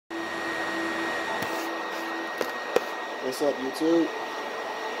What's up, YouTube?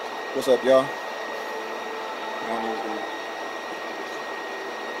 What's up, y'all?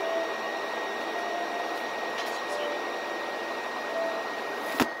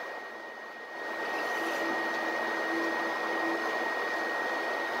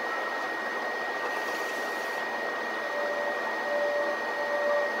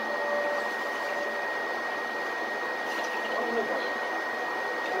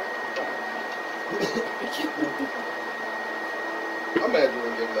 I'm mad you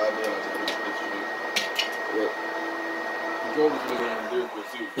didn't give me the idea of this shit. What? You told me to go in there for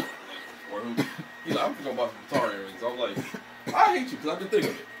suit. Or who? He's like, I'm gonna buy some guitar earrings. I'm like, I hate you because I can think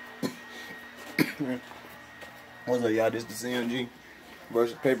of it. What's up, y'all? This is the CMG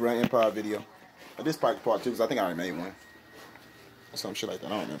versus Paper and Empire video. This part 2 because I think I already made one. Or some shit like that. I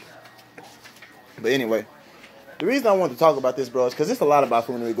don't remember. But anyway, the reason I wanted to talk about this, bro, is because there's a lot of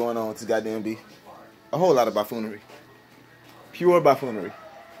buffoonery going on with this goddamn beef. A whole lot of buffoonery. Pure buffoonery.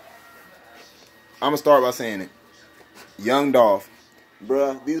 I'm going to start by saying it. Young Dolph.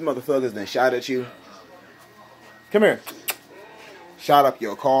 Bruh, these motherfuckers done shot at you. Come here. Shot up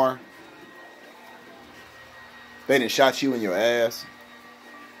your car. They done shot you in your ass.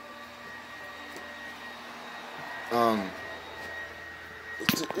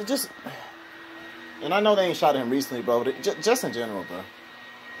 It just... And I know they ain't shot at him recently, bro, but just in general, bro.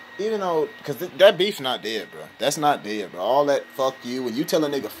 Even though, because that beef's not dead, bro. That's not dead, bro. All that fuck you, when you tell a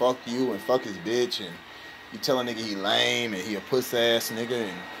nigga fuck you and fuck his bitch, and you tell a nigga he lame and he a puss ass nigga,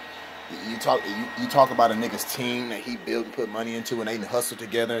 and you talk about a nigga's team that he built and put money into, and they hustle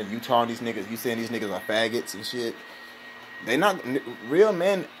together, and you telling these niggas, you saying these niggas are faggots and shit. They not real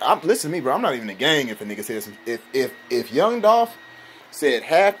men. Listen to me, bro. I'm not even a gang if a nigga says if Young Dolph said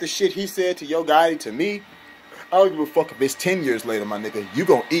half the shit he said to Yo Gotti to me, I don't give a fuck if it's 10 years later, my nigga. You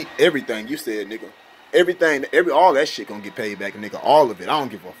gonna eat everything you said, nigga. Everything, all that shit gonna get paid back, nigga. All of it. I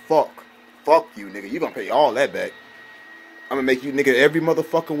don't give a fuck. Fuck you, nigga. You gonna pay all that back. I'm gonna make you, nigga, every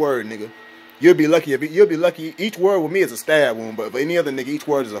motherfucking word, nigga. You'll be lucky. You'll be lucky. Each word with me is a stab wound, but for any other nigga, each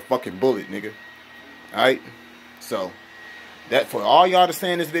word is a fucking bullet, nigga. All right. So that for all y'all to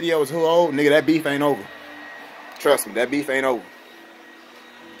say in this video is who old, nigga. That beef ain't over. Trust me, that beef ain't over.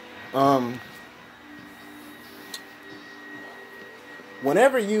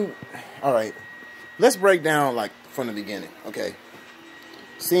 Whenever you, all right, let's break down like from the beginning, okay?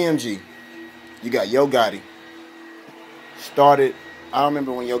 CMG, you got Yo Gotti. Started, I don't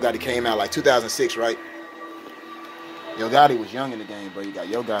remember when Yo Gotti came out, like 2006, right? Yo Gotti was young in the game, bro. You got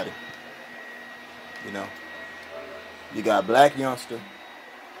Yo Gotti, you know. You got Black Youngster.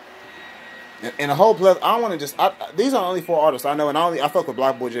 And a whole plus, I don't want to just, these are only 4 artists I know, and I fuck with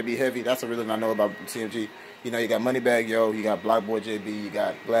Block Boy JB heavy. That's the reason I know about CMG. You know, you got Moneybagg Yo, you got Block Boy JB, you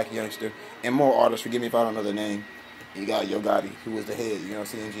got Black Youngster, and more artists. Forgive me if I don't know the name. You got Yo Gotti, who was the head, you know,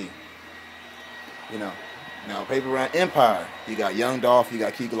 CMG. You know, now Paper Round Empire, you got Young Dolph, you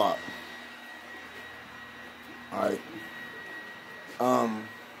got Key Glock. All right.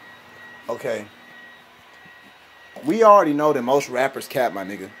 Okay. We already know that most rappers cap, my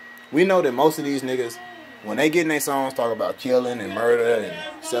nigga. We know that most of these niggas, when they get in their songs, talk about killing and murder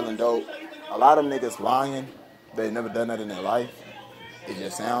and selling dope. A lot of them niggas lying. They never done that in their life. It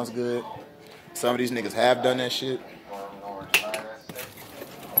just sounds good. Some of these niggas have done that shit.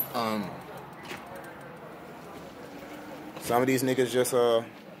 Some of these niggas just some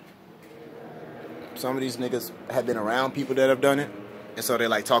of these niggas have been around people that have done it, and so they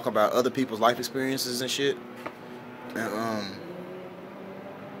like talk about other people's life experiences and shit. And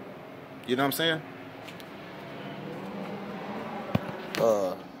you know what I'm saying?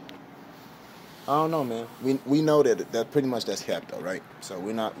 I don't know, man. We know that pretty much that's cap though, right? So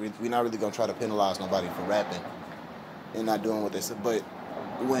we're not really gonna try to penalize nobody for rapping and not doing what they said. But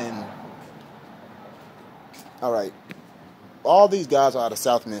when, all right, all these guys are out of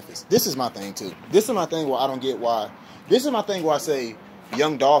South Memphis. This is my thing too. This is my thing where I don't get why. This is my thing where I say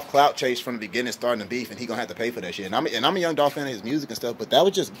Young Dolph clout chase from the beginning, starting the beef, and he gonna have to pay for that shit. And I'm a Young Dolph fan of his music and stuff, but that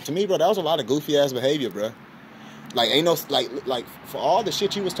was just, to me, bro, that was a lot of goofy ass behavior, bro. Like ain't no like for all the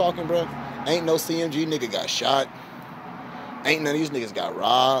shit you was talking, bro, ain't no CMG nigga got shot. Ain't none of these niggas got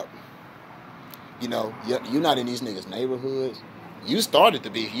robbed. You know, you're not in these niggas' neighborhoods. You started the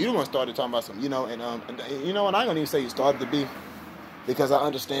beef. You the one started talking about some, you know, and you know, and I ain't gonna even say you started the beef because I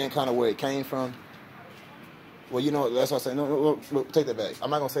understand kind of where it came from. Well, you know, that's what I say. No, take that back. I'm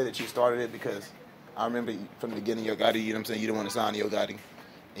not gonna say that you started it because I remember from the beginning, Yo Gotti, you know what I'm saying, you didn't want to sign Yo Gotti,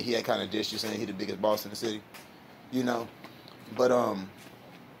 and he had kind of dished you saying he the biggest boss in the city, you know. But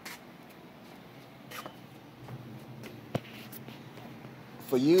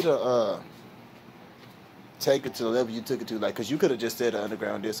for you to take it to the level you took it to, like, cause you could have just said the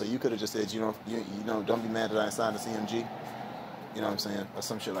underground did, so you could have just said, you know, don't be mad that I signed the CMG, you know what I'm saying, or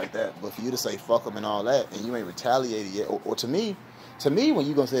some shit like that. But for you to say fuck them and all that, and you ain't retaliated yet, or to me, when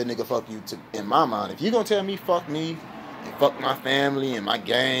you gonna say a nigga fuck you, in my mind, if you gonna tell me fuck me, and fuck my family and my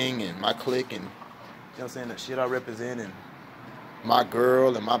gang and my clique and, you know what I'm saying, the shit I represent and my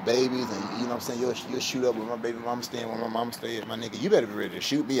girl and my babies, and you know what I'm saying, you'll shoot up with my baby mama staying where my mama stayed, my nigga, you better be ready to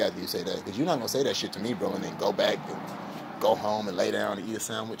shoot me after you say that, because you're not gonna say that shit to me, bro, and then go back and go home and lay down and eat a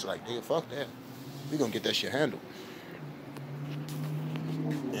sandwich. Like, nigga, fuck that. We gonna get that shit handled.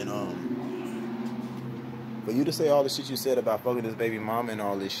 And for you to say all the shit you said about fucking this baby mama and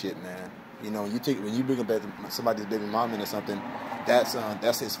all this shit, man, you know, when you bring up somebody's baby mama into something,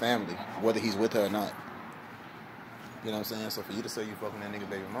 that's his family, whether he's with her or not. You know what I'm saying? So for you to say you fucking that nigga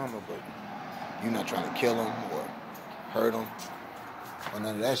baby mama, but you not trying to kill him or hurt him or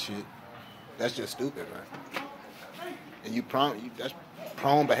none of that shit, that's just stupid, man. And that's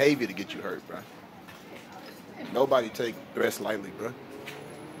prone behavior to get you hurt, bro. Nobody take threats lightly, bro.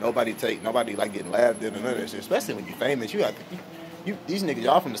 Nobody like getting laughed at or none of that shit. Especially when you famous, these niggas,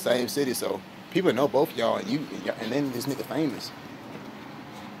 y'all from the same city, so people know both y'all, and then this nigga famous,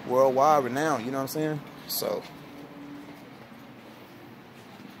 worldwide renowned. You know what I'm saying? So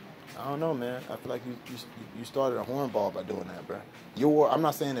I don't know, man. I feel like you started a hornball by doing that, bro. I'm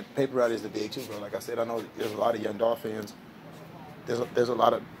not saying that paper route is the big too, bro. Like I said, I know there's a lot of Young Dolph fans. There's a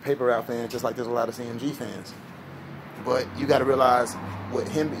lot of paper route fans, just like there's a lot of CMG fans. But you got to realize with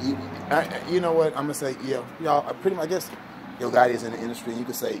him, you know what? I'm gonna say, yeah, y'all. Pretty much, I guess, Yo Gotti is in the industry. You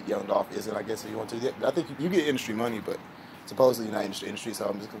could say Young Dolph isn't. I guess if you want to. I think you get industry money, but supposedly you're not industry. So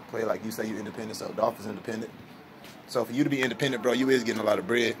I'm just gonna play like you say you're independent. So Dolph is independent. So for you to be independent, bro, you is getting a lot of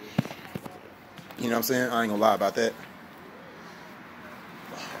bread. You know what I'm saying? I ain't gonna lie about that.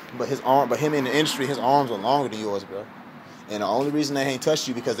 But him in the industry, his arms are longer than yours, bro. And the only reason they ain't touched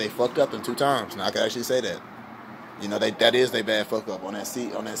you because they fucked up them 2 times. Now I can actually say that. You know, that is their bad fuck up on that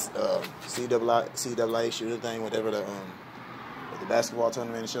CAA shooting thing, whatever the basketball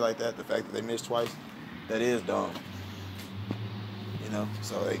tournament and shit like that. The fact that they missed twice, that is dumb. You know,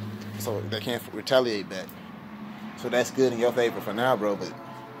 so they can't retaliate back. So that's good in your favor for now, bro. But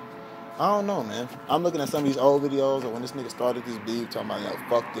I don't know, man. I'm looking at some of these old videos of when this nigga started this beef, talking about, like,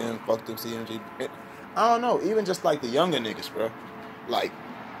 fuck them, CMG. I don't know. Even just like the younger niggas, bro. Like,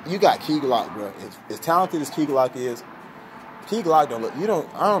 you got Key Glock, bro. As talented as Key Glock is, Key Glock don't look.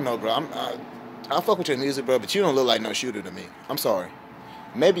 I don't know, bro. I fuck with your music, bro, but you don't look like no shooter to me. I'm sorry.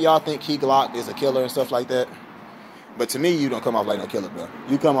 Maybe y'all think Key Glock is a killer and stuff like that, but to me, you don't come off like no killer, bro.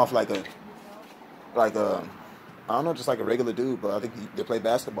 You come off like a I don't know, just like a regular dude, but I think they play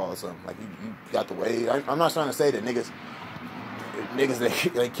basketball or something. Like, you got the wave. I'm not trying to say that niggas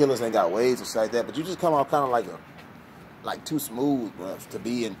they killers ain't got waves or shit like that, but you just come off kind of like too smooth, bro,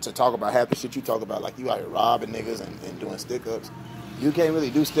 to talk about half the shit you talk about. Like, you out here robbing niggas and doing stick-ups. You can't really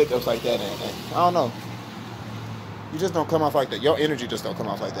do stick-ups like that, and I don't know. You just don't come off like that. Your energy just don't come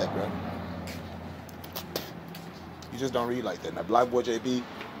off like that, bro. You just don't read like that. Now, Black Boy JB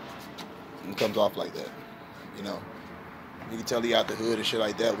comes off like that. You know, you can tell he out the hood and shit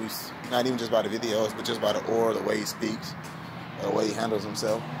like that. Not even just by the videos, but just by the aura, the way he speaks, the way he handles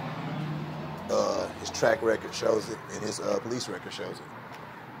himself. His track record shows it, and his police record shows it.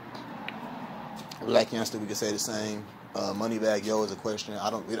 Black Youngster, we could say the same. Moneybag Yo is a question. I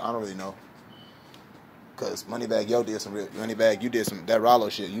don't really know, because Moneybag Yo did some real. Moneybag, you did some that Rollo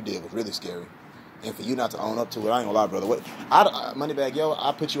shit. You did was really scary. And for you not to own up to it, I ain't gonna lie, brother. Moneybag Yo,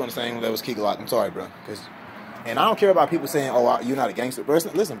 I put you on the same level as Key Glock. I'm sorry, bro, and I don't care about people saying, "Oh, you're not a gangster." Bro,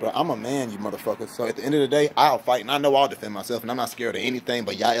 listen, bro, I'm a man, you motherfucker. So at the end of the day, I'll fight, and I know I'll defend myself, and I'm not scared of anything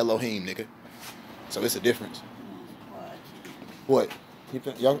but Ya Elohim, nigga. So it's a difference. What?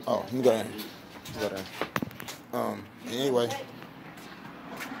 Young? Oh, let me go there. Anyway,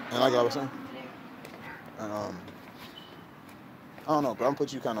 and like I was saying, I don't know, bro. I'm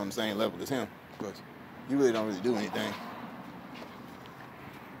put you kind of on the same level as him, because you really don't really do anything.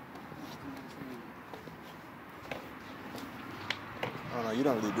 I don't know, you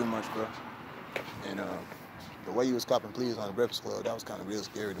don't really do much, bro. And the way you was copping pleas on the Breakfast Club, that was kind of real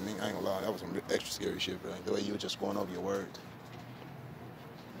scary to me. I ain't gonna lie, that was some extra scary shit, bro. The way you were just going over your words.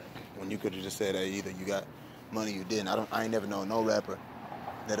 When you could have just said that either you got money, you didn't. I ain't never known no rapper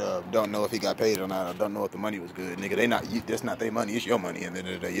that don't know if he got paid or not. I don't know if the money was good, nigga. That's not their money. It's your money. At the end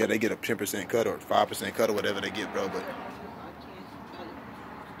of the day, yeah, they get a 10% cut or 5% cut or whatever they get, bro. But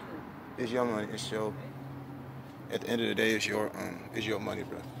it's your money. It's your. At the end of the day, it's your money,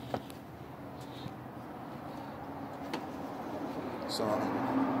 bro. So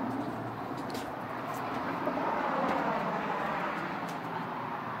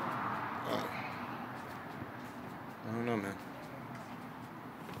don't know, man.